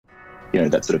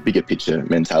that sort of bigger picture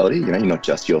mentality. You're not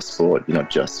just your sport, you're not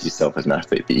just yourself as an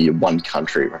athlete, but you're one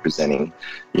country representing,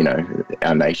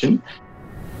 our nation.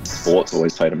 Sports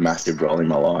always played a massive role in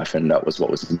my life, and that was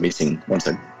what was missing once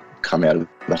I come out of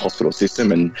the hospital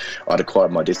system and I'd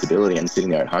acquired my disability and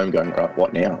sitting there at home going, right,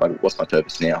 what now? What's my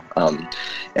purpose now?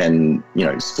 And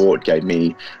sport gave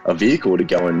me a vehicle to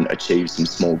go and achieve some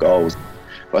small goals.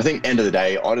 But I think end of the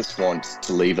day, I just want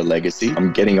to leave a legacy.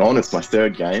 I'm getting on. It's my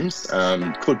third games.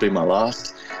 Could be my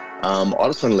last. I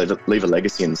just want to leave a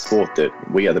legacy in the sport that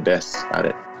we are the best at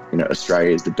it.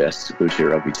 Australia is the best wheelchair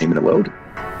rugby team in the world.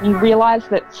 You realise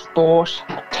that sport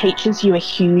teaches you a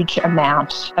huge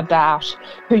amount about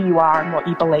who you are and what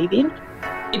you believe in.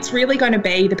 It's really going to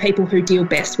be the people who deal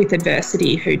best with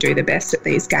adversity who do the best at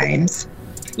these games.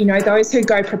 Those who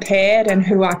go prepared and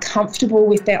who are comfortable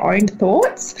with their own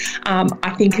thoughts,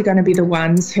 I think are going to be the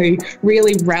ones who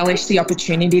really relish the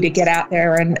opportunity to get out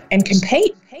there and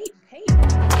compete.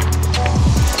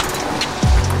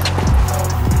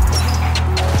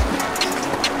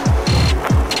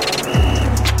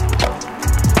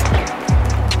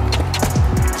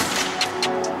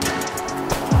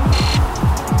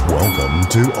 Welcome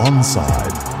to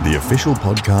Onside, the official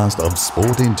podcast of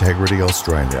Sport Integrity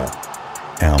Australia.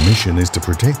 Our mission is to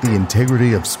protect the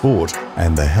integrity of sport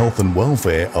and the health and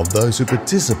welfare of those who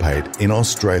participate in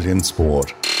Australian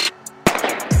sport.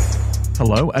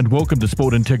 Hello and welcome to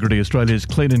Sport Integrity Australia's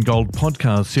Clean and Gold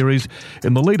podcast series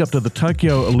in the lead up to the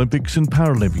Tokyo Olympics and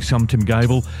Paralympics. I'm Tim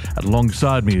Gable, and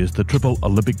alongside me is the triple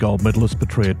Olympic gold medalist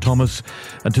Petrea Thomas.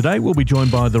 And today we'll be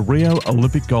joined by the Rio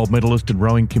Olympic gold medalist in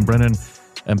rowing Kim Brennan.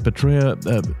 And Petrea,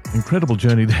 incredible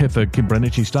journey there for Kim Brennan.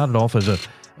 She started off as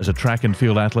a track and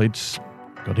field athlete,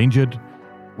 got injured,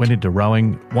 went into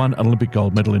rowing, won an Olympic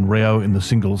gold medal in Rio in the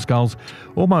single sculls,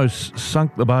 almost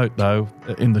sunk the boat though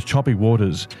in the choppy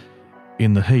waters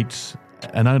in the heats,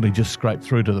 and only just scraped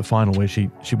through to the final where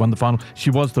she won the final. She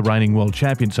was the reigning world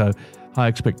champion, so high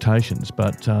expectations,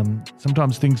 but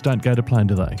sometimes things don't go to plan,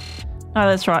 do they? No,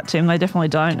 that's right, Tim. They definitely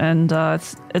don't. And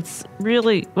it's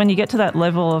really, when you get to that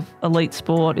level of elite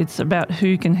sport, it's about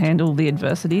who can handle the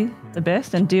adversity the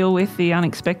best and deal with the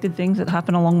unexpected things that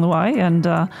happen along the way. And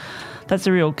that's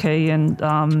a real key. And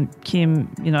Kim,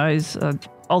 is an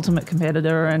ultimate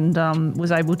competitor and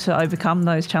was able to overcome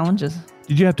those challenges.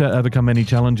 Did you have to overcome any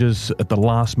challenges at the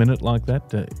last minute like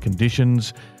that?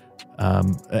 Conditions?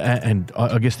 And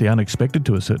I guess the unexpected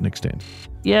to a certain extent.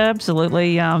 Yeah,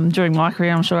 absolutely. During my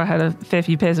career, I'm sure I had a fair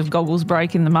few pairs of goggles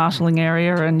break in the marshalling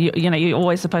area, and you're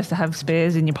always supposed to have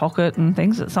spares in your pocket and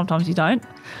things that sometimes you don't.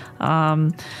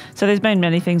 So there's been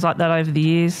many things like that over the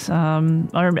years.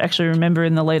 I actually remember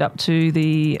in the lead up to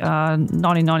the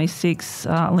 1996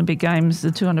 Olympic Games,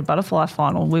 the 200 butterfly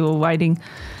final, we were waiting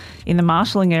in the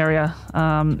marshalling area,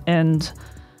 and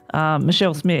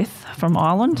Michelle Smith from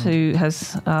Ireland, who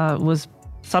was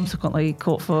subsequently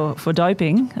caught for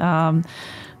doping,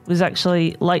 was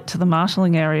actually late to the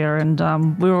marshalling area, and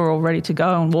we were all ready to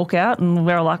go and walk out, and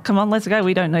we were like, come on, let's go,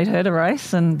 we don't need her to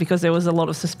race, and because there was a lot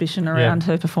of suspicion around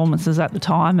her performances at the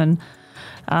time,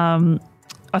 and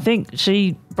I think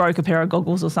she broke a pair of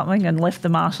goggles or something and left the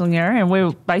marshalling area, and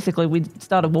we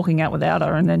started walking out without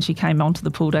her, and then she came onto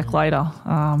the pool deck later.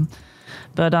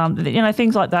 But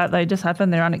things like that, they just happen,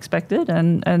 they're unexpected,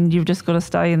 and you've just got to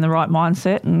stay in the right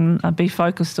mindset and be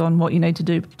focused on what you need to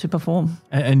do to perform.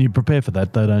 And you prepare for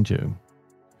that though, don't you?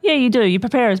 Yeah, you do. You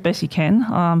prepare as best you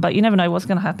can, but you never know what's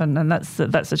going to happen, and that's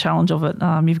the challenge of it.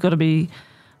 You've got to be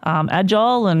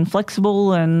agile and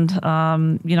flexible and,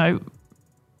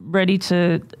 ready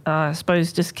to, I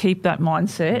suppose, just keep that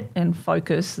mindset and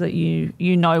focus that you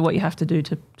know what you have to do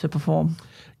to perform.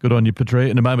 Good on you, Petrea.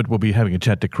 In a moment, we'll be having a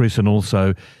chat to Chris and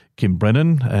also Kim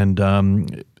Brennan. And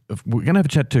we're going to have a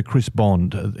chat to Chris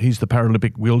Bond. He's the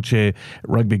Paralympic wheelchair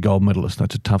rugby gold medalist.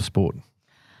 That's a tough sport.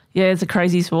 Yeah, it's a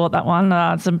crazy sport, that one.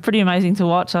 It's pretty amazing to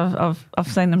watch. I've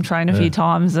seen them train a few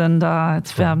times, and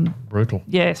it's brutal.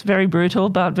 Yeah, it's very brutal,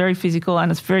 but very physical,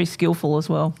 and it's very skillful as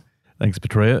well. Thanks,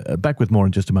 Petrea. Back with more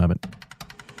in just a moment.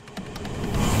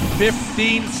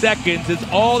 15 seconds is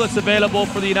all that's available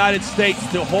for the United States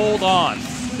to hold on.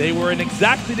 They were in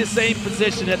exactly the same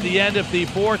position at the end of the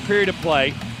fourth period of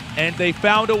play, and they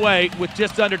found a way with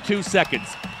just under 2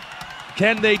 seconds.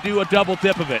 Can they do a double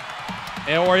dip of it?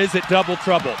 Or is it double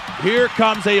trouble? Here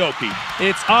comes Aoki.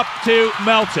 It's up to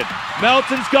Melton.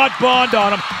 Melton's got Bond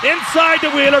on him. Inside to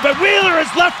Wheeler, but Wheeler has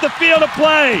left the field of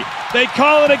play. They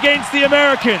call it against the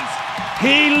Americans.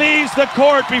 He leaves the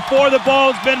court before the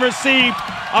ball's been received.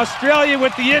 Australia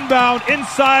with the inbound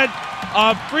inside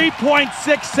of 3.6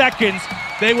 seconds.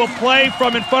 They will play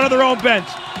from in front of their own bench.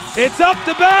 It's up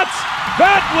to Batts.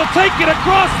 Batt will take it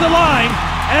across the line,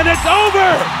 and it's over.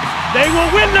 They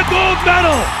will win the gold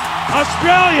medal.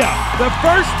 Australia, the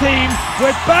first team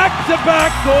with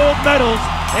back-to-back gold medals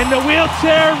in the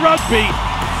wheelchair rugby.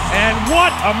 And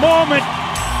what a moment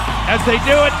as they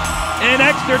do it in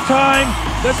extra time,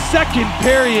 the second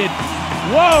period.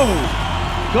 Whoa!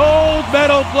 Gold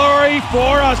medal glory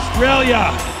for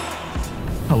Australia.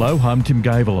 Hello, I'm Tim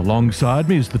Gavel. Alongside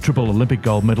me is the triple Olympic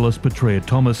gold medalist Petrea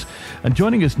Thomas. And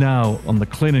joining us now on the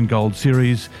Clean and Gold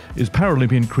series is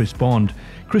Paralympian Chris Bond.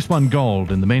 Chris won gold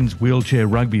in the men's wheelchair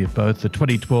rugby at both the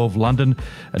 2012 London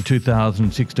and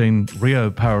 2016 Rio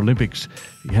Paralympics.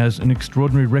 He has an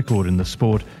extraordinary record in the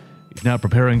sport. He's now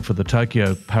preparing for the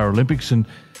Tokyo Paralympics. And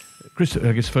Chris,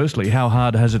 I guess firstly, how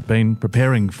hard has it been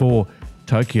preparing for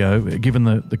Tokyo, given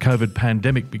the COVID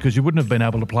pandemic? Because you wouldn't have been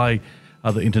able to play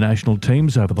other international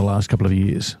teams over the last couple of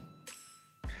years.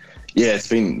 Yeah, it's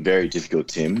been very difficult,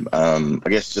 Tim. I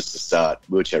guess just to start,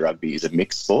 wheelchair rugby is a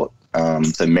mixed sport.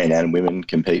 So men and women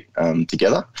compete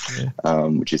together,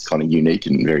 which is kind of unique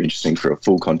and very interesting for a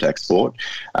full contact sport.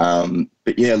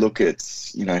 But yeah, look,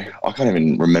 it's, I can't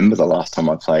even remember the last time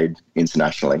I played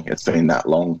internationally. It's been that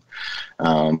long.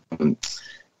 And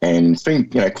it's been,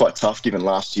 quite tough given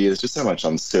last year. There's just so much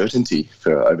uncertainty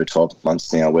for over 12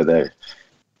 months now whether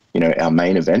our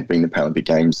main event, being the Paralympic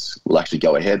Games, will actually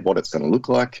go ahead, what it's going to look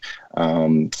like,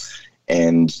 and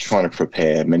trying to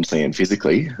prepare mentally and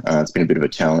physically. It's been a bit of a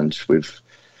challenge. We've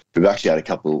actually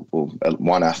had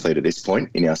one athlete at this point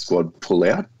in our squad pull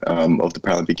out of the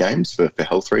Paralympic Games for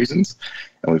health reasons,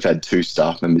 and we've had 2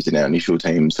 staff members in our initial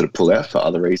team sort of pull out for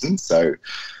other reasons. So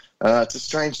it's a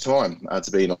strange time to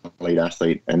be an elite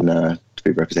athlete and to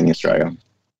be representing Australia.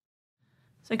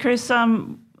 So, Chris,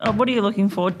 what are you looking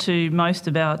forward to most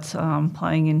about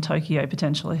playing in Tokyo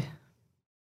potentially?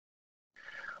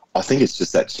 I think it's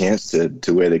just that chance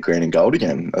to wear the green and gold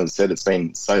again. As I said, it's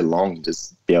been so long,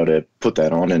 just be able to put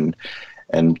that on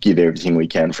and give everything we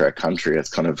can for our country. It's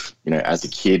kind of, as a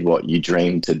kid, what you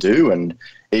dream to do. And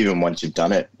even once you've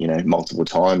done it, multiple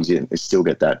times, you still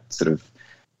get that sort of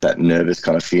that nervous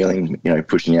kind of feeling,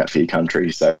 pushing out for your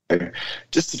country. So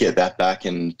just to get that back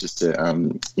and just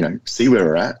to, see where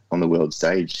we're at on the world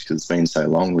stage, because it's been so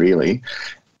long, really.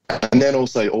 And then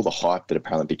also all the hype that a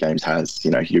Paralympic Games has.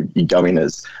 You go in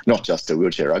as not just a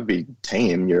wheelchair rugby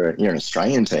team, you're an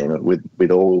Australian team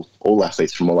with all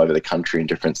athletes from all over the country in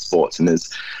different sports. And there's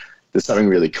something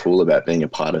really cool about being a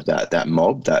part of that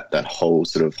mob, that whole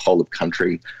sort of whole of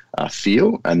country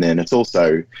feel. And then it's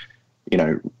also,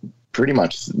 pretty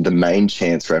much the main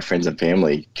chance for our friends and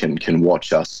family can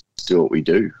watch us do what we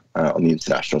do on the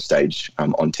international stage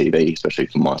on TV, especially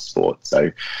for my sport.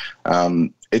 So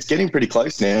it's getting pretty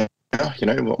close now.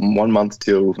 1 month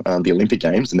till the Olympic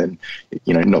Games, and then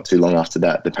not too long after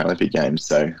that the Paralympic Games.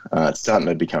 So it's starting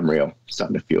to become real,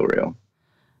 starting to feel real.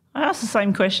 I asked the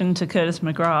same question to Curtis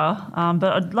McGrath,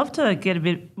 but I'd love to get a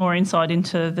bit more insight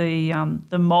into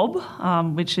the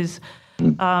mob, which is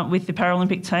with the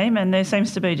Paralympic team, and there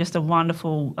seems to be just a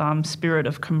wonderful spirit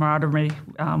of camaraderie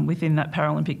within that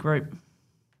Paralympic group.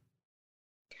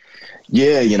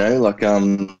 Yeah,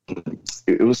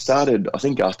 it was started, I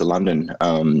think, after London,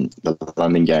 the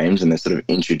London Games, and they sort of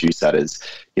introduced that as,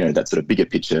 that sort of bigger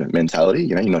picture mentality.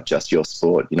 You're not just your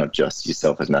sport, you're not just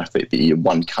yourself as an athlete, but you're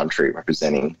one country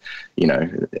representing,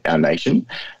 our nation.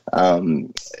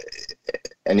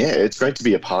 And yeah, it's great to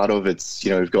be a part of. It's,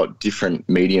 we've got different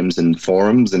mediums and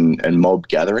forums and mob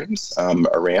gatherings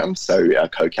around. So our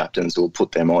co-captains will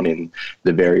put them on in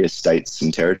the various states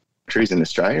and territories in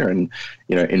Australia and,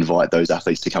 invite those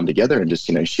athletes to come together and just,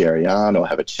 share a yarn or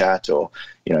have a chat or,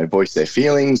 voice their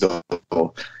feelings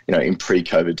or in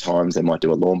pre-COVID times, they might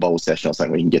do a lawn bowl session or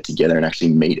something where you can get together and actually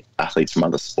meet athletes from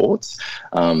other sports.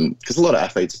 Because a lot of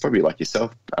athletes, probably like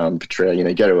yourself,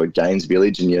 Petrea, go to a games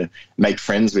village and you make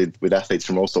friends with athletes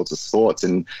from all sorts of sports.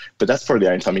 But that's probably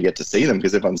the only time you get to see them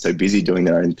because everyone's so busy doing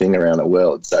their own thing around the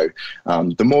world. So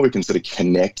the more we can sort of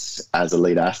connect as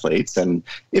elite athletes, and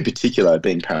in particular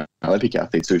being Paralympic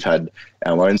athletes, we've had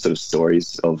our own sort of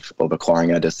stories of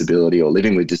acquiring our disability or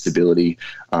living with disability,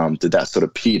 that sort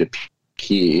of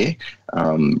peer-to-peer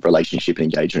relationship and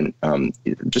engagement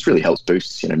it just really helps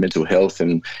boost mental health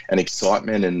and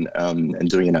excitement and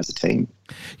doing it as a team.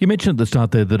 You mentioned at the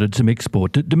start there that it's a mixed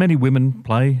sport. Do many women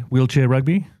play wheelchair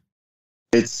rugby?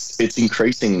 It's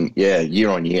increasing, year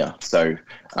on year. So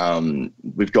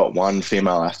we've got one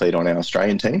female athlete on our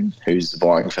Australian team who's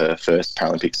vying for her first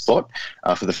Paralympic spot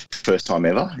for the first time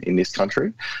ever in this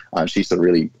country. She sort of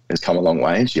really has come a long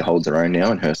way and she holds her own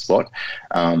now in her spot.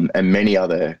 And many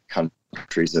other countries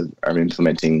countries are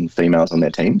implementing females on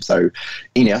their team. So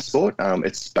in our sport,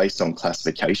 it's based on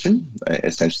classification.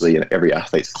 Essentially, every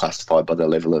athlete's classified by their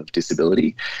level of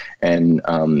disability. And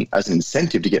as an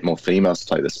incentive to get more females to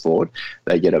play the sport,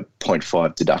 they get a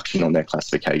 0.5 deduction on their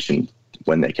classification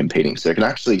when they're competing. So it can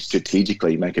actually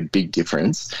strategically make a big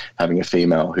difference having a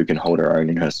female who can hold her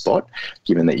own in her spot,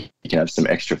 given that you can have some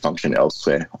extra function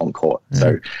elsewhere on court. Mm.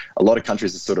 So a lot of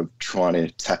countries are sort of trying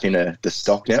to tap into the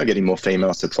stock now, getting more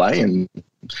females to play. And,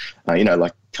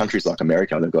 like countries like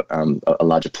America, they've got a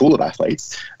larger pool of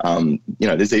athletes.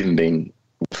 There's even been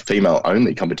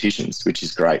female-only competitions, which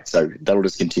is great. So that'll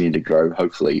just continue to grow,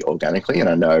 hopefully, organically. And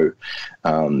I know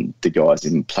the guys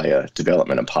in player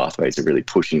development and pathways are really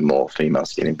pushing more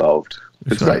females to get involved.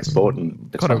 It's a great sport.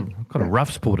 And quite a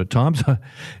rough sport at times.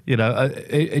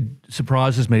 It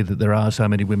surprises me that there are so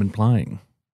many women playing.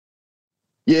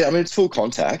 Yeah, I mean, it's full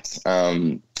contact.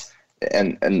 And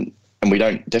we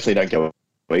definitely don't go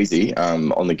easy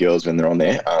on the girls when they're on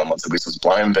there once the whistle's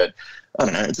blown. But I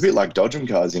don't know, it's a bit like dodgem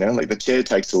cars, like the chair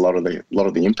takes a lot of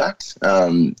the impact,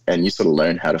 and you sort of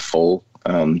learn how to fall,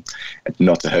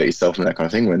 not to hurt yourself and that kind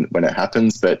of thing when it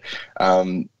happens. But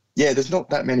there's not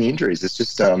that many injuries. It's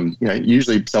just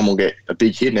usually someone will get a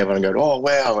big hit and everyone will go, oh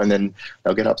wow, and then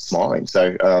they'll get up smiling.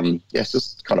 So it's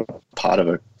just kind of part of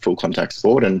a full contact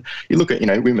sport. And you look at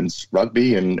women's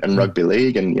rugby and rugby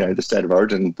league, and the state of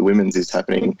origin, the women's is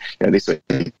happening this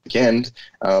weekend.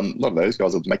 A lot of those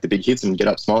guys will make the big hits and get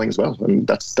up smiling as well, and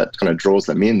that kind of draws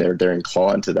them in. They're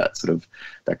inclined to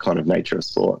that kind of nature of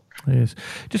sport. Yes,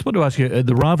 just want to ask you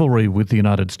the rivalry with the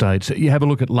United States. You have a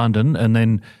look at London, and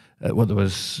then there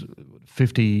was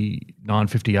 59,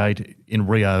 58 in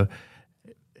Rio.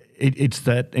 It's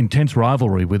that intense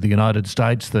rivalry with the United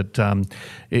States that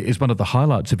is one of the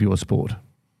highlights of your sport.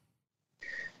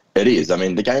 It is. I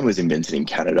mean, the game was invented in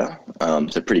Canada,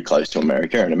 so pretty close to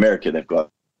America. And America, they've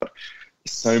got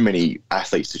so many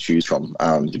athletes to choose from.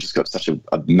 They've just got such a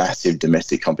massive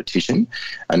domestic competition,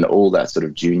 and all that sort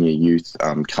of junior youth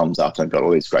comes up, and they've got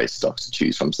all these great stocks to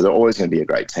choose from. So they're always going to be a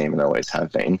great team, and they always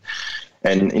have been.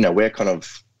 And,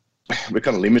 we're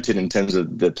kind of limited in terms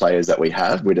of the players that we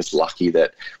have. We're just lucky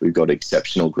that we've got an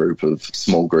exceptional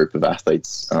small group of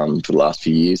athletes for the last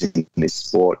few years in this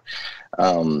sport.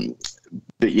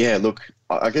 But yeah, look,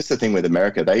 I guess the thing with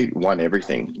America, they won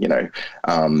everything,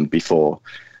 before,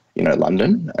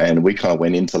 London. And we kind of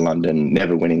went into London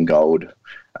never winning gold.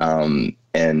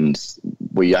 And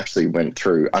we actually went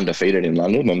through undefeated in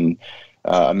London, and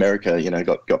America,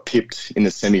 got pipped in the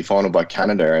semi-final by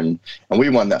Canada, and we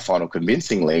won that final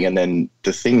convincingly. And then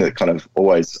the thing that kind of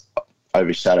always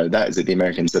overshadowed that is that the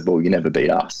Americans said, well, you never beat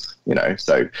us,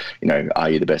 so, are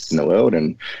you the best in the world?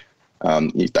 And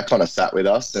that kind of sat with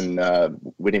us, and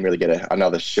we didn't really get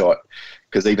another shot,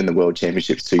 because even the World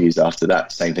Championships 2 years after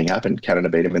that, same thing happened. Canada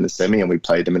beat them in the semi, and we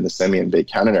played them in the semi and beat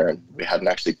Canada, and we hadn't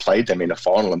actually played them in a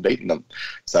final and beaten them.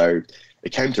 So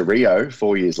it came to Rio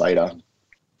 4 years later.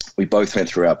 We both went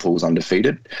through our pools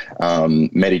undefeated,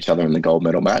 met each other in the gold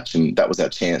medal match, and that was our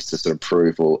chance to sort of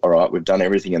prove, well, all right, we've done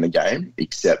everything in the game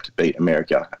except beat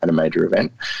America at a major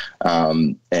event.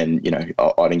 And,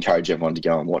 I'd encourage everyone to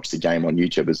go and watch the game on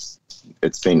YouTube.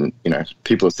 It's been,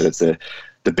 people have said it's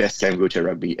the best game of wheelchair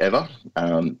rugby ever.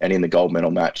 And in the gold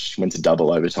medal match, went to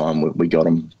double overtime. We got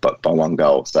them by one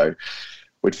goal. So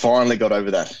we'd finally got over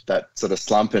that sort of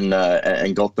slump and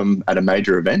got them at a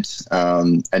major event.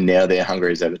 And now they're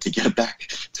hungry as ever to get back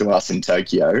to us in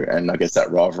Tokyo. And I guess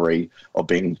that rivalry of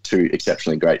being two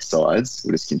exceptionally great sides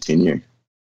will just continue.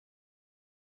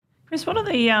 Chris, what are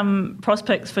the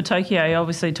prospects for Tokyo? You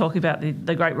obviously talk about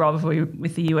the great rivalry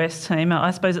with the US team.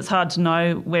 I suppose it's hard to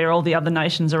know where all the other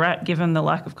nations are at, given the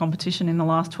lack of competition in the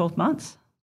last 12 months.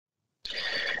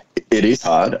 It is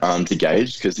hard to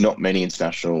gauge, because not many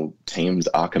international teams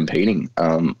are competing.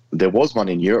 There was one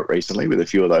in Europe recently with a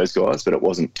few of those guys, but it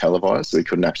wasn't televised, so we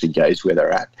couldn't actually gauge where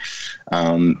they're at.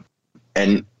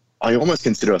 And I almost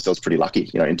consider ourselves pretty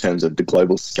lucky, in terms of the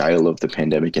global scale of the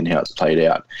pandemic and how it's played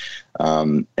out,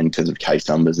 in terms of case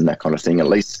numbers and that kind of thing. At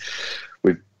least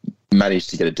we've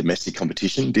managed to get a domestic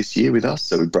competition this year with us,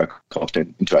 so we broke off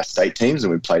into our state teams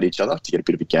and we played each other to get a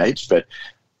bit of a gauge. But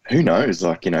who knows,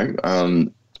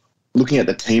 looking at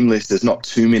the team list, there's not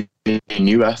too many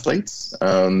new athletes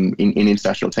in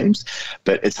international teams,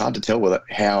 but it's hard to tell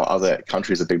how other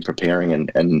countries have been preparing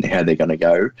and how they're going to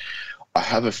go. I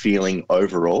have a feeling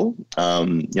overall,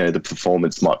 the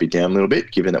performance might be down a little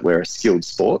bit, given that we're a skilled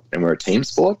sport and we're a team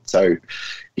sport. So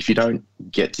if you don't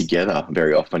get together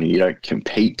very often and you don't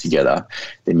compete together,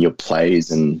 then your plays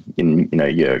and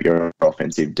your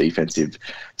offensive, defensive,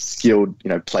 skilled,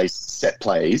 set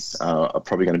plays are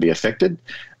probably going to be affected.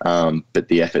 But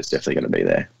the effort's definitely going to be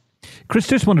there. Chris,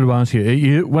 just wanted to ask you,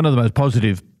 you're one of the most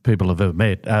positive people I've ever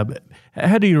met.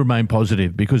 How do you remain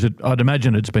positive? Because I'd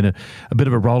imagine it's been a bit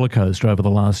of a roller coaster over the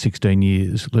last 16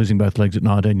 years, losing both legs at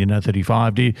 19, you're now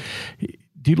 35. Do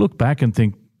you look back and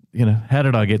think, how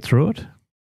did I get through it?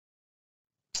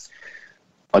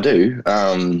 I do.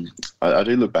 I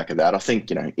do look back at that. I think,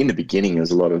 in the beginning, there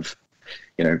was a lot of,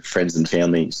 friends and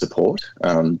family support.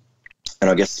 And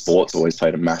I guess sports always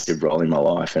played a massive role in my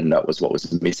life, and that was what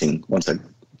was missing once I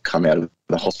come out of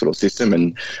the hospital system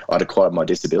and I'd acquired my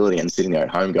disability and sitting there at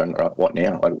home going, right, what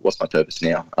now? Like, what's my purpose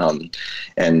now?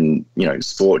 And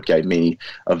sport gave me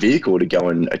a vehicle to go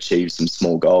and achieve some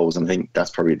small goals. And I think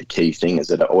that's probably the key thing, is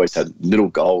that I always had little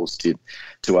goals to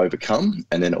overcome,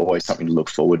 and then always something to look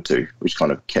forward to, which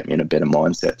kind of kept me in a better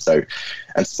mindset. So,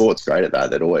 and sport's great at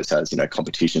that. It always has,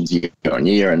 competitions year on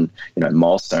year, and,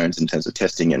 milestones in terms of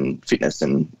testing and fitness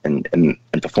and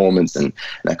performance and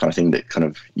that kind of thing, that kind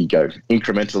of you go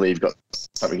incrementally, you've got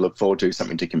something to look forward to,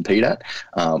 something to compete at,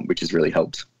 which has really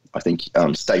helped, I think,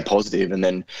 stay positive. And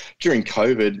then during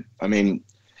COVID,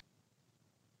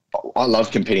 I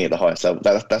love competing at the highest level.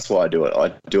 That's why I do it.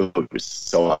 I do it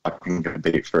so I can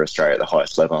compete for Australia at the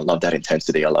highest level. I love that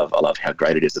intensity. I love how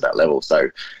great it is at that level. So,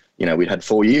 we'd had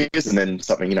 4 years, and then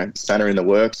something, spanner in the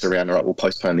works around, all right, we'll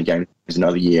postpone the games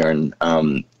another year. And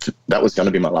that was going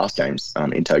to be my last games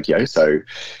in Tokyo. So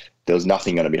there was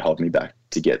nothing going to be holding me back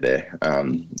to get there,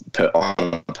 on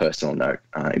a personal note,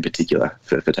 in particular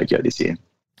for Tokyo this year.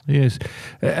 Yes.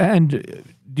 And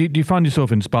do you find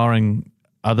yourself inspiring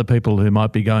other people who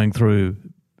might be going through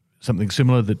something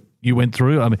similar that you went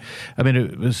through? I mean,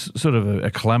 it was sort of a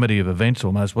calamity of events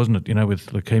almost, wasn't it? With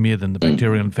leukemia, then the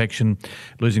bacterial infection,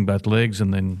 losing both legs,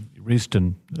 and then wrist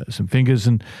and some fingers.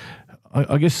 And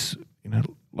I guess, a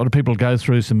lot of people go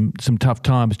through some tough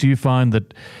times. Do you find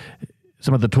that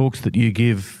some of the talks that you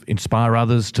give inspire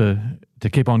others to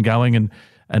keep on going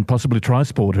and possibly try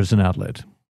sport as an outlet?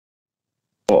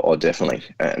 Oh, definitely.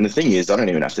 And the thing is, I don't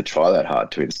even have to try that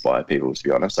hard to inspire people, to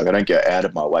be honest. Like, I don't go out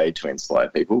of my way to inspire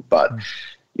people, but,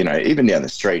 even down the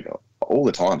street, all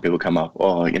the time, people come up,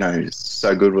 oh, it's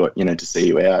so good, to see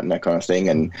you out and that kind of thing.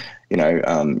 And,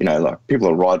 like, people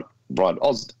are right. I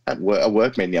was at a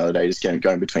work meeting the other day, just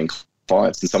going between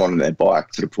clients, and someone on their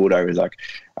bike sort of pulled over, like,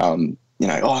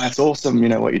 oh, that's awesome,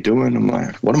 what you're doing. I'm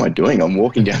like, what am I doing? I'm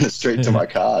walking down the street to my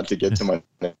car to get to my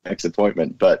next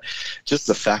appointment. But just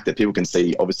the fact that people can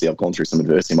see, obviously I've gone through some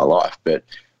adversity in my life, but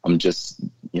I'm just,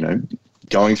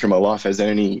 going through my life as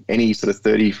any sort of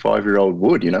 35-year-old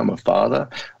would. I'm a father,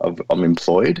 I'm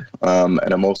employed, and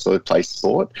I'm also play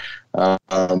sport.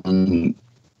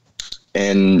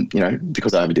 And,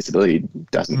 because I have a disability,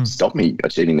 it doesn't stop me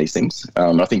achieving these things.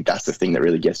 I think that's the thing that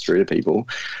really gets through to people.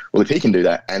 Well, if he can do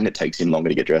that, and it takes him longer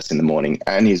to get dressed in the morning,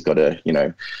 and he's got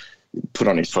to, put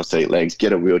on his prosthetic legs,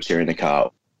 get a wheelchair in the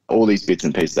car, all these bits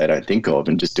and pieces they don't think of,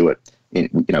 and just do it,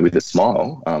 with a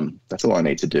smile, that's all I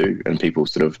need to do. And people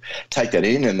sort of take that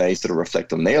in, and they sort of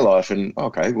reflect on their life and,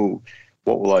 okay, well,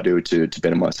 what will I do to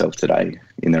better myself today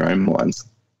in their own minds?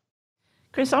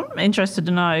 Chris, I'm interested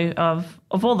to know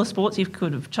of all the sports you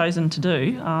could have chosen to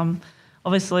do.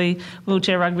 Obviously,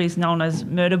 wheelchair rugby is known as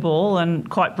murder ball and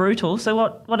quite brutal. So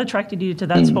what attracted you to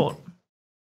that sport?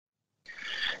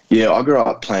 Yeah, I grew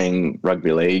up playing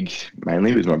rugby league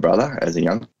mainly with my brother as a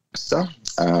youngster.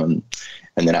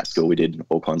 And then at school we did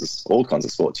all kinds of sports,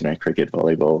 cricket,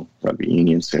 volleyball, rugby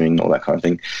union, swimming, all that kind of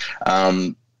thing.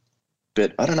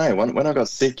 But I don't know, when I got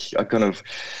sick, I kind of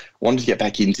wanted to get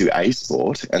back into a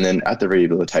sport. And then at the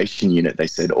rehabilitation unit, they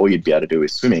said all you'd be able to do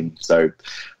is swimming. So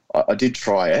I did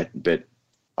try it, but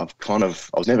I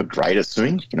was never great at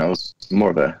swimming. I was more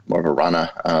of a runner,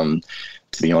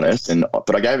 to be honest.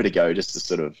 But I gave it a go just to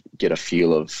sort of get a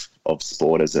feel of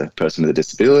sport as a person with a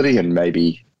disability, and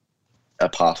maybe a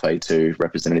pathway to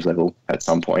representative level at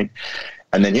some point.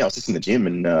 And then, I was just in the gym,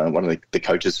 and one of the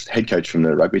coaches, head coach from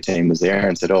the rugby team, was there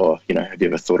and said, oh, have you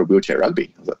ever thought of wheelchair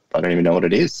rugby? I was like, I don't even know what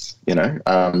it is,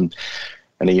 And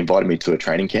he invited me to a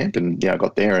training camp, and, I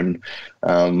got there and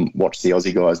watched the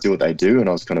Aussie guys do what they do, and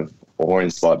I was kind of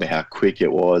awe-inspired by how quick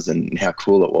it was and how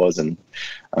cool it was, and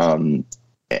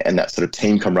that sort of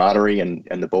team camaraderie and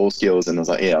the ball skills. And I was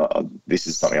like, this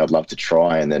is something I'd love to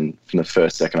try. And then from the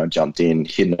first second I jumped in,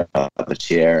 hit up the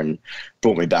chair, and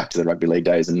brought me back to the rugby league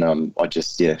days. And I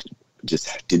just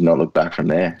did not look back from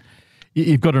there.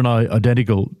 You've got an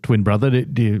identical twin brother.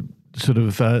 Do you sort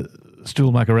of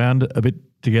still muck around a bit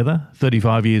together?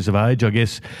 35 years of age, I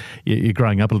guess you're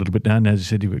growing up a little bit now, and as you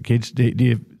said, you've got kids. Do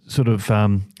you sort of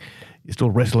you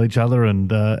still wrestle each other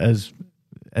and as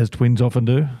twins often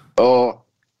do? Oh,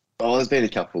 there's been a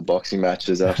couple of boxing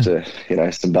matches after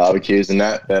some barbecues and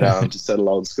that, but to settle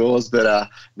old scores. But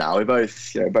no, we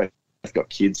both got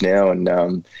kids now, and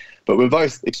but we're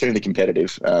both extremely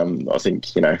competitive. I think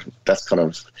that's kind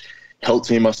of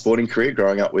helped me in my sporting career,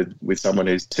 growing up with someone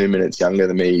who's 2 minutes younger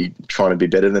than me, trying to be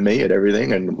better than me at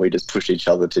everything, and we just push each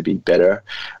other to be better,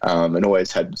 and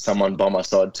always had someone by my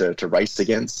side to race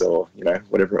against, or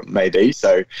whatever it may be.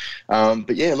 So,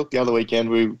 but yeah, look, the other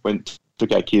weekend we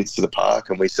took our kids to the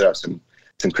park and we set up some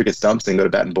cricket stumps and got a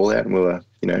bat and ball out, and we were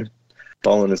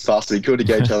bowling as fast as we could to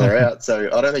get each other out. So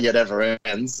I don't think it ever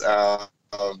ends.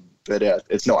 But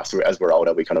it's nice. As we're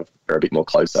older, we kind of are a bit more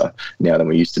closer now than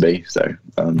we used to be. So,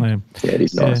 it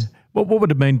is nice. What would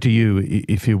it mean to you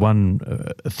if you won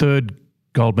a third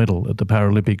gold medal at the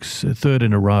Paralympics, third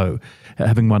in a row,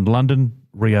 having won London,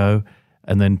 Rio,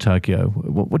 and then Tokyo?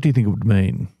 What do you think it would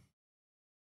mean?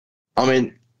 I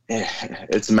mean,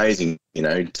 it's amazing.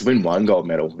 To win one gold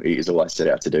medal is all I set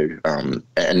out to do.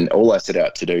 And all I set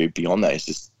out to do beyond that is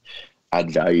just add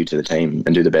value to the team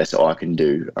and do the best I can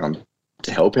do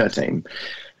to help our team.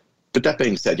 But that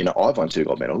being said, I've won 2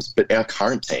 gold medals, but our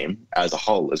current team as a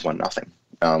whole has won nothing.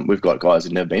 We've got guys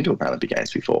who've never been to a Paralympic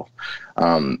Games before.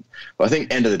 But I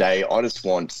think end of the day, I just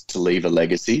want to leave a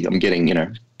legacy. I'm getting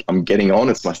on.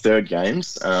 It's my 3rd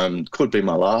Games. Could be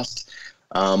my last.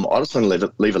 I just want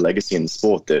to leave a legacy in the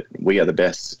sport that we are the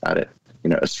best at it.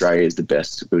 Australia is the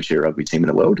best wheelchair rugby team in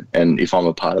the world. And if I'm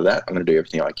a part of that, I'm going to do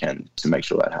everything I can to make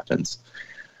sure that happens.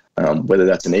 Whether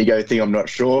that's an ego thing, I'm not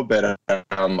sure, but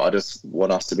I just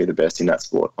want us to be the best in that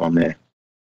sport. I'm there.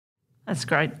 That's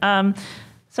great.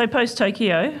 So post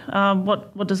Tokyo,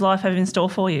 what does life have in store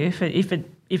for you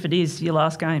if it is your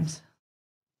last Games?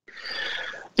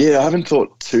 Yeah, I haven't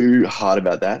thought too hard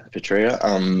about that, Petria.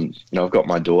 I've got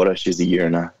my daughter. She's a year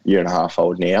and a half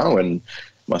old now, and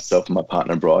myself and my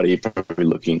partner Bridie are probably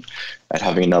looking at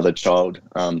having another child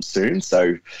soon.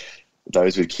 So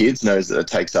those with kids knows that it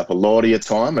takes up a lot of your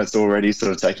time. It's already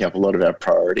sort of taking up a lot of our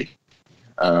priority.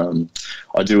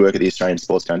 I do work at the Australian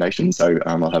Sports Foundation, so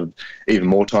I'll have even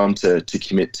more time to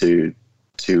commit to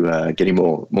getting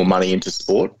more money into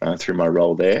sport through my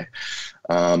role there.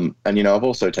 And I've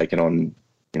also taken on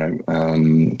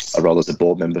a role as a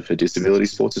board member for Disability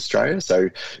Sports Australia. So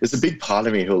there's a big part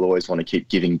of me who'll always want to keep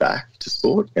giving back to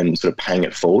sport and sort of paying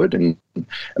it forward and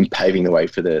paving the way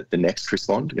for the next Chris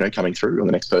Bond, coming through, or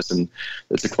the next person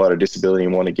that's acquired a disability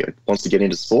and wants to get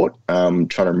into sport. Trying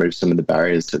to remove some of the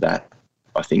barriers to that,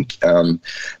 I think.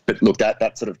 But look,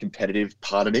 that sort of competitive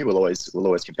part of me will always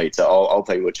compete. So I'll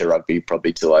play wheelchair rugby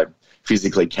probably till I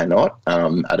physically cannot,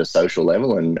 at a social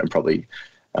level and probably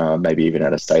maybe even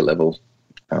at a state level.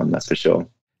 That's for sure.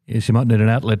 Yes, you might need an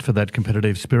outlet for that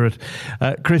competitive spirit.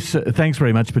 Chris, thanks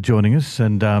very much for joining us,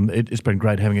 and it's been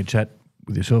great having a chat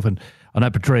with yourself. And I know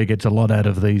Petria gets a lot out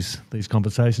of these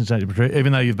conversations, don't you, Petria?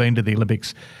 Even though you've been to the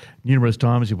Olympics numerous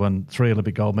times, you've won 3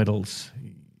 Olympic gold medals.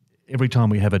 Every time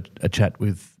we have a chat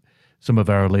with some of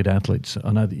our elite athletes,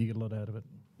 I know that you get a lot out of it.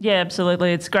 Yeah,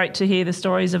 absolutely. It's great to hear the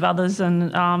stories of others,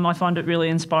 and I find it really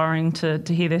inspiring to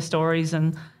hear their stories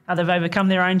and how they've overcome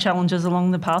their own challenges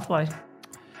along the pathway.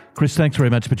 Chris, thanks very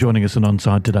much for joining us on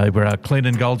Onside today, where our Clean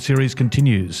and Gold series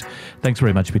continues. Thanks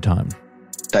very much for your time.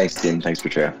 Thanks, Tim. Thanks,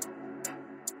 Petria.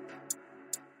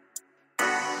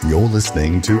 You're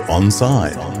listening to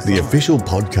Onside, the official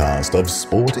podcast of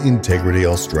Sport Integrity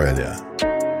Australia.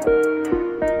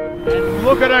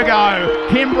 Look at her go.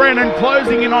 Kim Brennan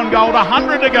closing in on gold,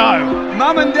 100 to go.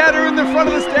 Mum and Dad are in the front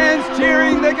of the stands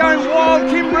cheering. They're going wild.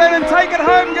 Kim Brennan, take it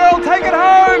home, girl, take it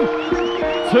home.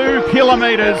 2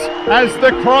 kilometres as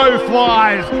the crow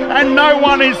flies, and no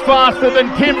one is faster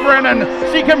than Kim Brennan.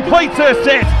 She completes her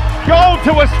set. Gold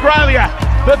to Australia.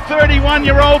 The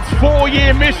 31-year-old's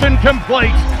 4-year mission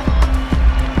complete.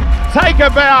 Take a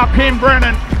bow, Kim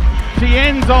Brennan. She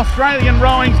ends Australian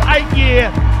rowing's 8-year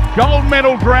gold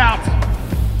medal drought.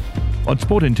 On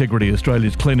Sport Integrity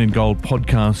Australia's Clean and Gold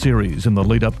podcast series in the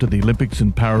lead up to the Olympics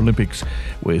and Paralympics,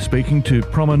 we're speaking to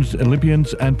prominent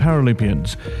Olympians and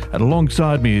Paralympians. And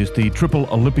alongside me is the triple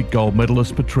Olympic gold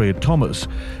medalist Petria Thomas.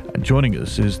 And joining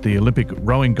us is the Olympic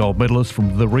rowing gold medalist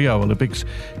from the Rio Olympics,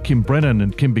 Kim Brennan.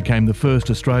 And Kim became the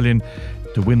first Australian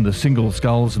to win the single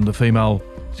sculls and the female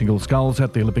single sculls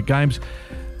at the Olympic Games.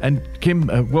 And Kim,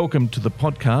 welcome to the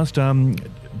podcast.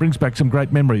 Brings back some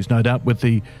great memories, no doubt, with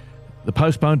the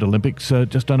postponed Olympics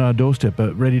just on our doorstep,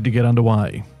 ready to get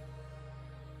underway.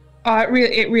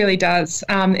 It really does.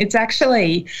 It's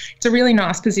a really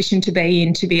nice position to be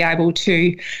in, to be able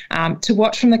to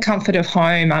watch from the comfort of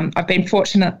home. I've been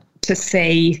fortunate to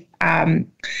see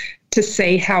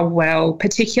how well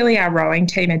particularly our rowing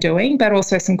team are doing, but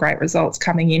also some great results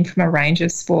coming in from a range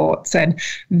of sports, and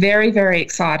very, very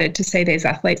excited to see these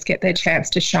athletes get their chance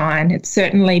to shine. It's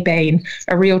certainly been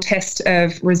a real test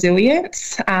of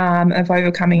resilience, of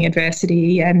overcoming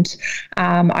adversity, and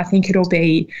I think it'll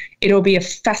be a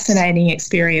fascinating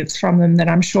experience from them that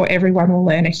I'm sure everyone will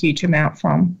learn a huge amount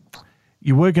from.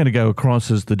 You were going to go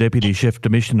across as the deputy chef de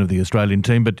mission of the Australian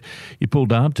team, but you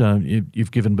pulled out.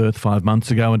 You've given birth 5 months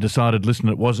ago and decided, listen,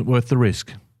 it wasn't worth the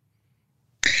risk.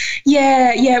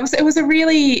 Yeah, it was a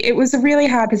really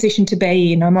hard position to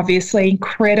be in. I'm obviously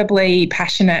incredibly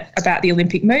passionate about the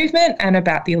Olympic movement and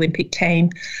about the Olympic team,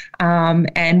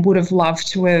 and would have loved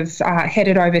to have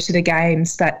headed over to the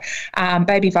Games. But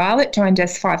baby Violet joined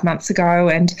us 5 months ago,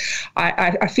 and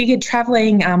I figured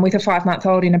travelling with a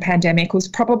 5-month-old in a pandemic was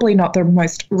probably not the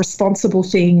most responsible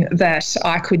thing that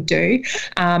I could do,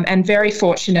 and very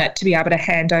fortunate to be able to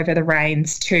hand over the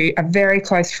reins to a very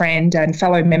close friend and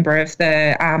fellow member of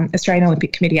the Australian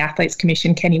Olympic Committee Athletes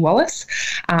Commission, Kenny Wallace,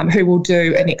 who will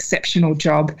do an exceptional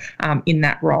job in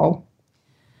that role.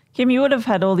 Kim, you would have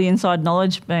had all the inside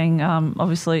knowledge being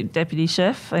obviously deputy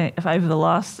chef over the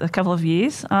last couple of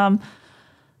years.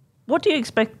 What do you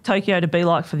expect Tokyo to be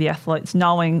like for the athletes,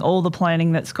 knowing all the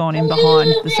planning that's gone in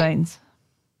behind the scenes?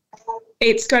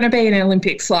 It's going to be an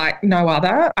Olympics like no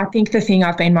other. I think the thing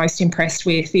I've been most impressed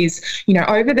with is,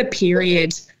 over the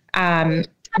period,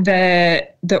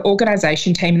 the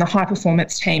organisation team and the high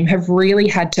performance team have really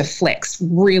had to flex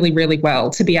really, really well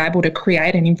to be able to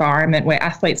create an environment where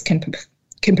athletes can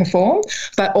perform,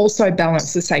 but also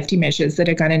balance the safety measures that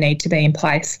are going to need to be in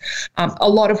place. A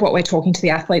lot of what we're talking to the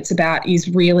athletes about is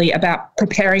really about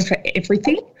preparing for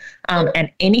everything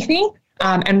and anything,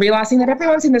 and realising that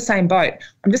everyone's in the same boat.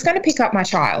 I'm just going to pick up my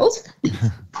child.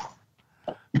 That's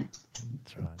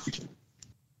right.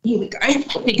 Here we go.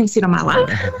 You can sit on my lap.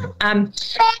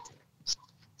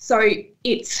 So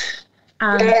it's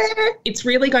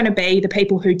really going to be the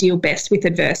people who deal best with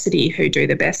adversity who do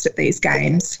the best at these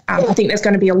games. I think there's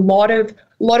going to be a lot of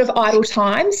idle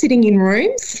time sitting in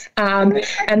rooms, and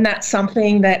that's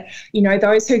something that,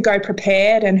 those who go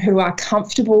prepared and who are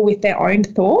comfortable with their own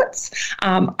thoughts,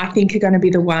 I think are going to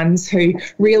be the ones who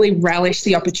really relish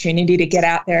the opportunity to get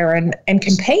out there and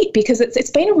compete, because it's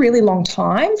been a really long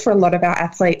time for a lot of our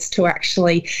athletes to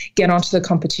actually get onto the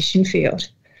competition field.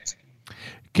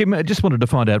 Kim, I just wanted to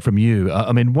find out from you,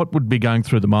 what would be going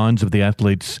through the minds of the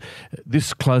athletes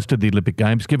this close to the Olympic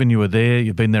Games, given you were there,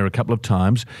 you've been there a couple of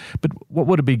times, but what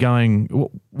would be going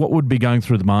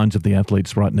through the minds of the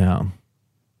athletes right now?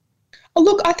 Oh,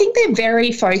 look, I think they're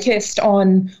very focused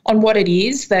on what it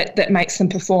is that makes them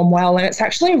perform well, and it's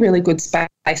actually a really good space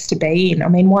to be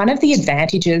in. One of the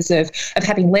advantages of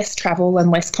having less travel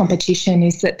and less competition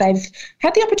is that they've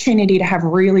had the opportunity to have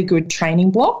really good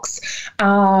training blocks,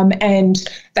 and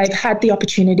they've had the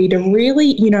opportunity to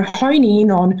really, hone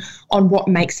in on what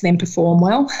makes them perform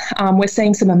well. We're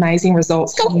seeing some amazing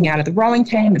results coming out of the rowing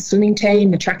team, the swimming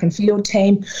team, the track and field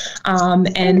team,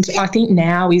 and I think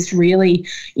now is really,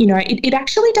 it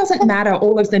actually doesn't matter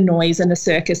all of the noise and the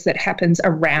circus that happens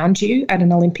around you at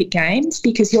an Olympic Games,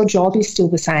 because your job is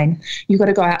still the same. You've got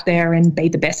to go out there and be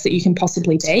the best that you can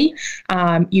possibly be.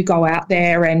 You go out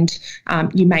there and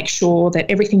you make sure that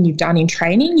everything you've done in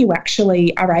training, you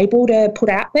actually are able to put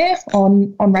out there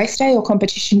on race day or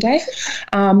competition day.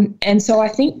 And so I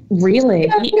think really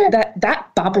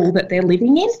that bubble that they're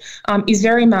living in is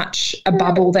very much a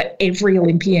bubble that every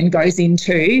Olympian goes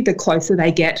into the closer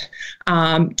they get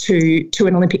to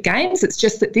an Olympic Games. It's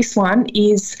just that this one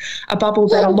is a bubble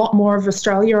that a lot more of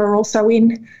Australia are also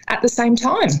in at the same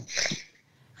time.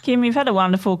 Kim, you've had a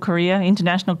wonderful career,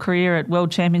 international career at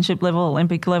World Championship level,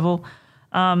 Olympic level.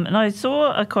 And I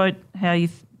saw a quote how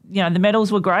the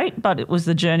medals were great, but it was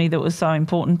the journey that was so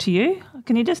important to you.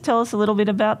 Can you just tell us a little bit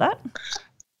about that?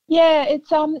 Yeah,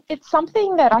 it's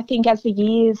something that I think as the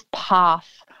years pass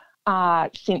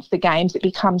since the Games, it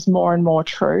becomes more and more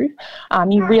true.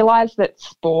 You realise that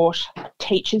sport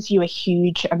teaches you a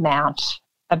huge amount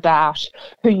about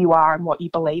who you are and what you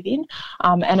believe in,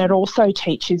 and it also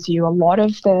teaches you a lot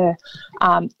of the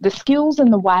skills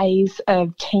and the ways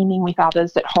of teaming with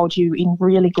others that hold you in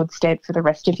really good stead for the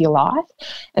rest of your life.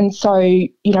 And so,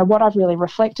 what I've really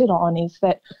reflected on is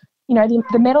that,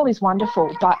 the medal is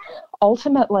wonderful, but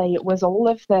ultimately it was all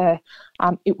of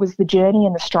it was the journey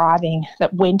and the striving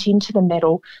that went into the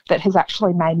medal that has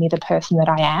actually made me the person that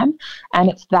I am. And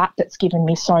it's that's given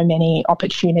me so many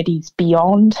opportunities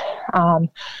beyond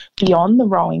beyond the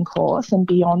rowing course and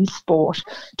beyond sport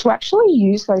to actually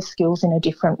use those skills in a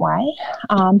different way.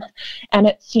 And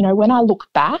it's, when I look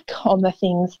back on the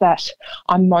things that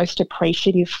I'm most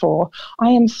appreciative for, I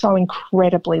am so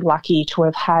incredibly lucky to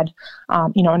have had,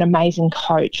 an amazing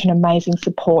coach, an amazing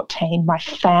support team. My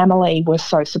family was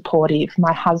so supportive.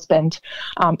 My husband,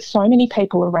 so many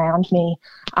people around me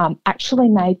actually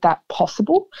made that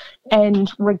possible.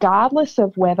 And regardless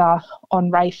of whether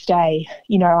on race day,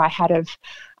 I had have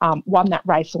won that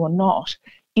race or not,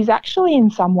 is actually in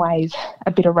some ways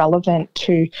a bit irrelevant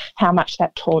to how much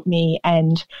that taught me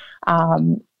and,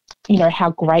 how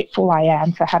grateful I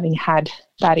am for having had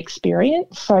that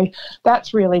experience. So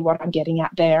that's really what I'm getting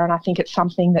at there. And I think it's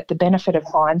something that the benefit of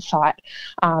hindsight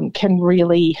can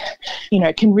really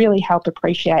help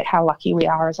appreciate how lucky we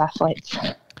are as athletes.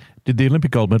 Did the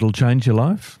Olympic gold medal change your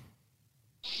life?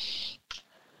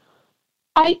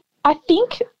 I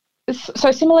think,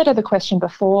 so similar to the question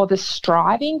before, the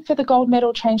striving for the gold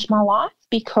medal changed my life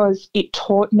because it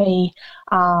taught me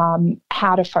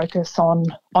how to focus on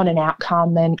an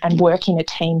outcome and work in a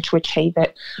team to achieve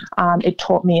it. It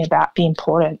taught me about the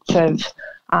importance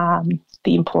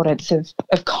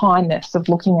of kindness, of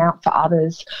looking out for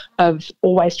others, of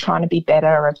always trying to be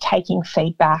better, of taking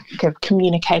feedback, of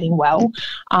communicating well.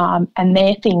 And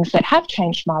they're things that have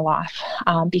changed my life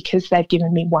because they've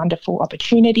given me wonderful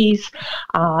opportunities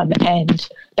and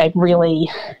they've really,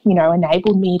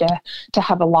 enabled me to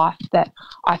have a life that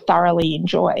I thoroughly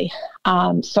enjoy.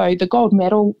 So the gold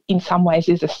medal in some ways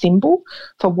is a symbol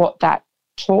for what that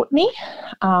taught me.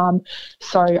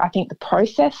 So I think the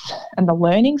process and the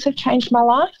learnings have changed my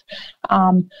life.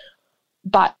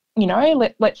 But,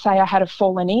 let's say I had have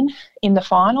fallen in the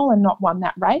final and not won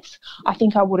that race, I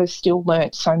think I would have still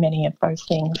learnt so many of those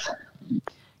things.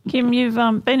 Kim, you've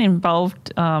been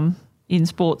involved in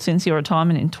sport since your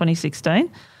retirement in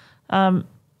 2016. Can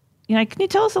you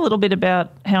tell us a little bit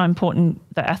about how important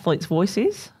the athlete's voice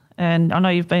is? And I know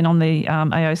you've been on the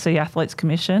AOC Athletes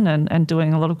Commission and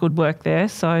doing a lot of good work there.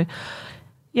 So,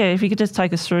 if you could just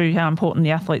take us through how important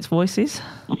the athlete's voice is.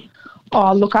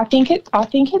 Oh, look, I think it's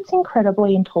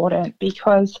incredibly important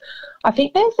because I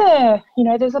think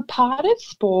there's a part of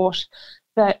sport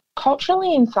that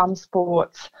culturally in some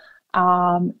sports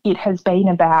it has been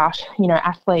about,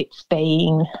 athletes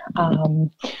being,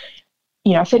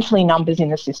 essentially numbers in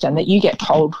the system, that you get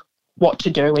told what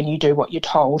to do and you do what you're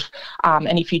told,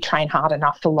 and if you train hard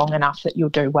enough for long enough that you'll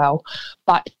do well.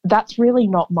 But that's really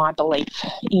not my belief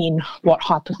in what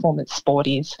high performance sport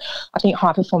is. I think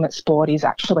high performance sport is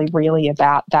actually really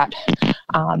about that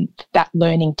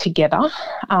learning together,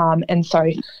 and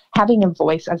so having a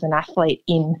voice as an athlete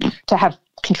to have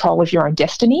control of your own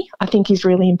destiny, I think is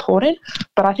really important.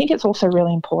 But I think it's also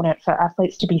really important for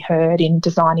athletes to be heard in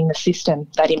designing the system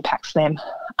that impacts them.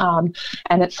 And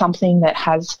it's something that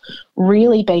has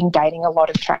really been gaining a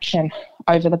lot of traction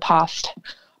over the past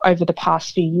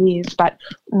few years. But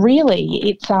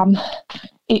really,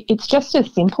 it's just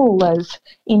as simple as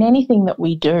in anything that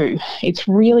we do, it's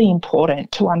really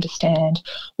important to understand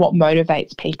what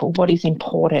motivates people, what is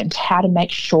important, how to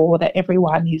make sure that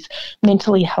everyone is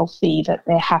mentally healthy, that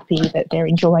they're happy, that they're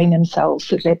enjoying themselves,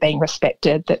 that they're being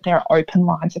respected, that there are open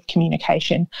lines of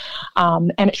communication.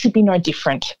 And it should be no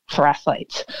different for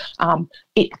athletes.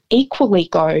 It equally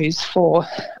goes for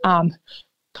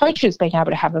coaches being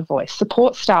able to have a voice,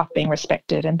 support staff being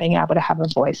respected and being able to have a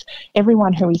voice,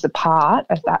 everyone who is a part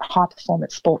of that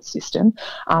high-performance sports system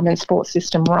and sports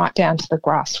system right down to the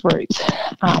grassroots,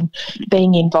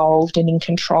 being involved and in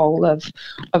control of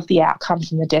the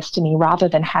outcomes and the destiny rather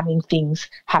than having things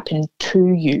happen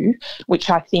to you, which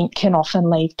I think can often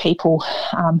leave people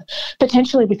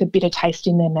potentially with a bitter taste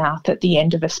in their mouth at the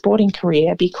end of a sporting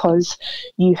career because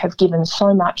you have given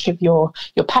so much of your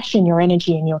passion, your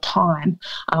energy and your time,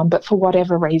 but for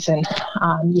whatever reason,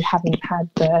 you haven't had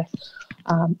the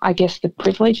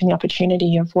privilege and the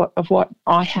opportunity of what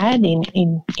I had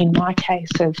in my case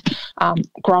of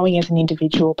growing as an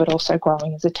individual, but also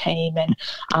growing as a team. And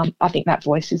I think that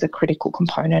voice is a critical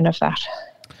component of that.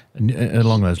 And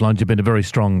along those lines, you've been a very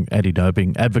strong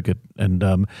anti-doping advocate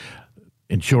and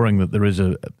ensuring that there is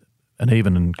an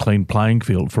even and clean playing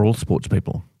field for all sports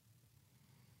people.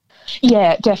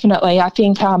 Yeah, definitely. I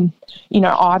think,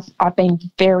 I've been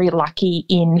very lucky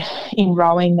in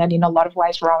rowing that in a lot of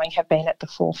ways rowing have been at the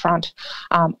forefront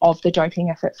of the doping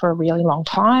effort for a really long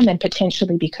time, and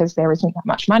potentially because there isn't that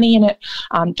much money in it,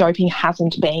 doping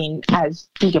hasn't been as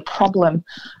big a problem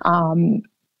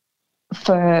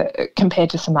compared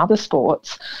to some other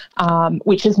sports,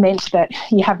 which has meant that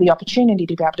you have the opportunity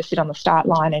to be able to sit on the start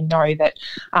line and know that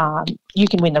you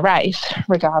can win the race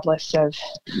regardless of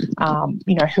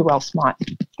who else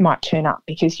might turn up,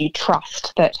 because you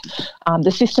trust that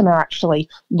the system are actually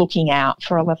looking out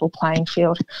for a level playing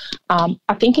field.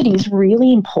 I think it is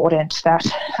really important that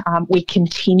we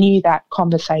continue that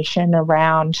conversation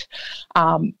around,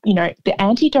 the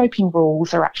anti-doping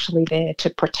rules are actually there to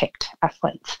protect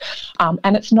athletes.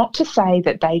 And it's not to say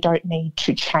that they don't need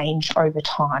to change over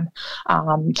time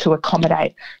to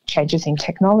accommodate changes in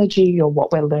technology or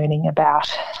what we're learning about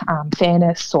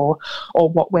fairness or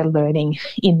what we're learning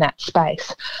in that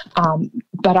space.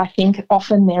 But I think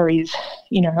often there is,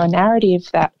 a narrative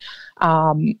that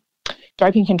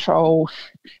doping control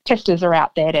testers are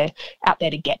out there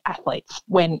to get athletes,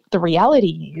 when the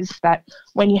reality is that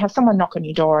when you have someone knock on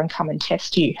your door and come and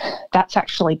test you, that's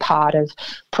actually part of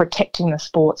protecting the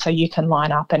sport so you can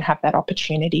line up and have that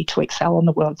opportunity to excel on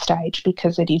the world stage,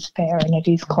 because it is fair and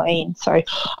it is clean. So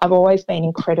I've always been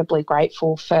incredibly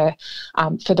grateful for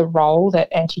the role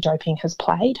that anti-doping has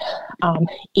played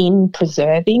in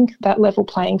preserving that level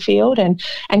playing field and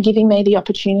giving me the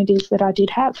opportunities that I did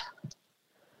have.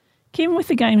 Kim, with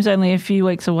the Games only a few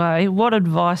weeks away, what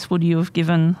advice would you have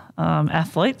given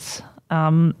athletes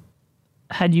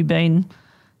had you been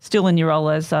still in your role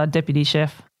as Deputy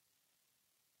Chef?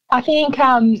 I think,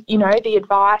 the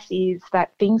advice is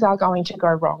that things are going to go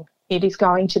wrong. It is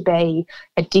going to be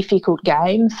a difficult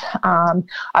Games. I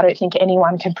don't think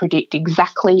anyone can predict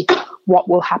exactly what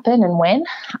will happen and when,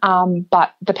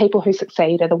 but the people who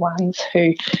succeed are the ones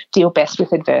who deal best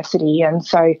with adversity. And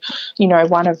so,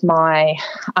 one of my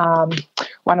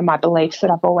beliefs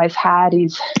that I've always had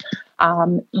is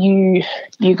you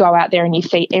go out there and you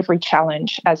see every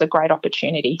challenge as a great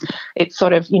opportunity. It's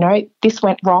sort of, this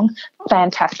went wrong,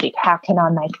 fantastic. How can I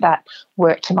make that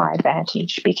work to my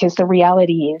advantage? Because the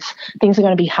reality is things are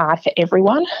going to be hard for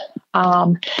everyone.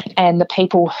 And the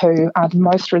people who are the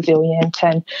most resilient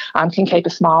and can keep a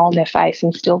smile on their face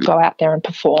and still go out there and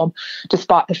perform,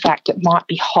 despite the fact it might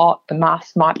be hot, the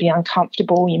mask might be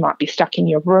uncomfortable, you might be stuck in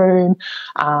your room,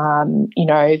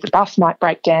 the bus might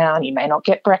break down, you may not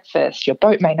get breakfast, your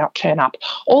boat may not turn up,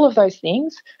 all of those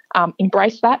things.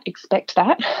 Embrace that, expect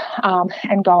that,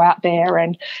 and go out there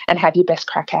and have your best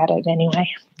crack at it anyway.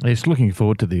 Yes, looking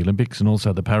forward to the Olympics and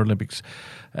also the Paralympics.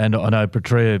 And I know,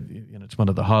 Petrea, it's one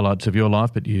of the highlights of your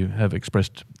life, but you have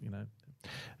expressed,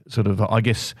 sort of, I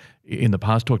guess, in the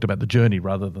past talked about the journey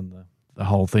rather than the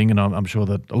whole thing. And I'm sure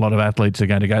that a lot of athletes are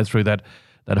going to go through that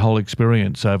whole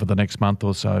experience over the next month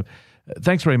or so.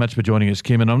 Thanks very much for joining us,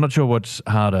 Kim. And I'm not sure what's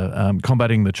harder,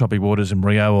 combating the choppy waters in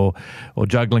Rio or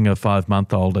juggling a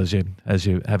 5-month-old as you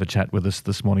have a chat with us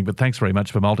this morning. But thanks very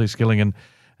much for multi-skilling and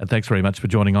thanks very much for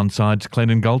joining Onside's Clean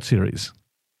and Gold series.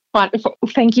 Wonderful.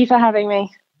 Thank you for having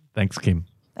me. Thanks, Kim.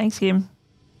 Thanks, Kim.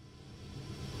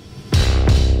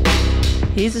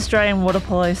 Here's Australian water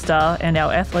polo star and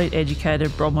our athlete educator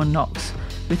Bronwyn Knox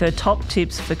with her top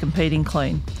tips for competing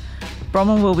clean.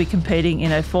 Bronwyn will be competing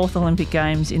in her 4th Olympic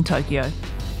Games in Tokyo.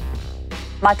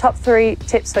 My top 3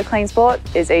 tips for clean sport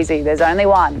is easy. There's only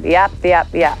one, the app.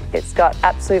 It's got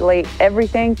absolutely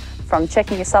everything from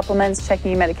checking your supplements,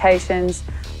 checking your medications,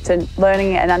 to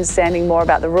learning and understanding more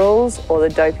about the rules or the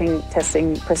doping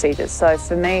testing procedures. So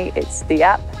for me, it's the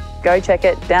app. Go check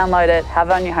it, download it, have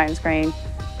it on your home screen.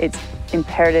 It's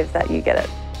imperative that you get it.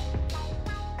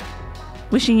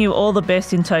 Wishing you all the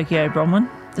best in Tokyo, Bronwyn.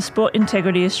 The Sport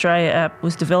Integrity Australia app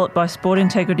was developed by Sport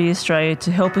Integrity Australia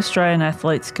to help Australian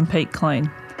athletes compete clean.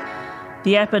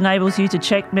 The app enables you to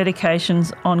check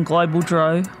medications on Global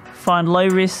Dro, find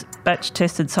low-risk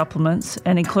batch-tested supplements,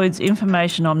 and includes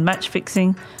information on match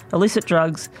fixing, illicit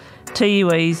drugs,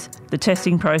 TUEs, the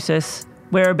testing process,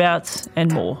 whereabouts,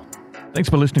 and more. Thanks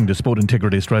for listening to Sport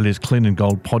Integrity Australia's Clean and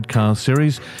Gold podcast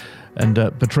series. And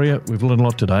Petrea, we've learned a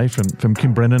lot today from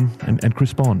Kim Brennan and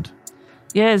Chris Bond.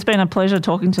 Yeah, it's been a pleasure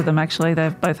talking to them, actually. They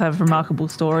both have remarkable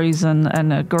stories and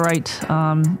are great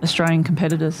Australian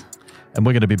competitors. And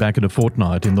we're going to be back in a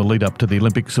fortnight in the lead up to the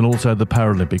Olympics and also the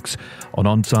Paralympics on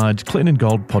Onside's Clean and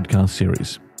Gold podcast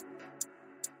series.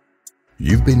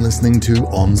 You've been listening to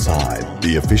Onside,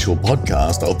 the official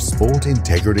podcast of Sport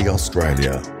Integrity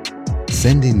Australia.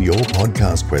 Send in your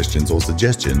podcast questions or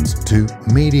suggestions to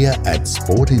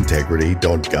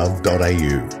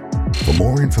media@sportintegrity.gov.au. For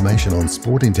more information on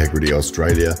Sport Integrity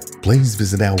Australia, please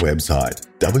visit our website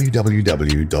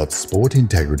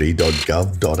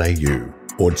www.sportintegrity.gov.au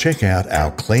or check out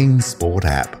our Clean Sport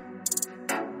app.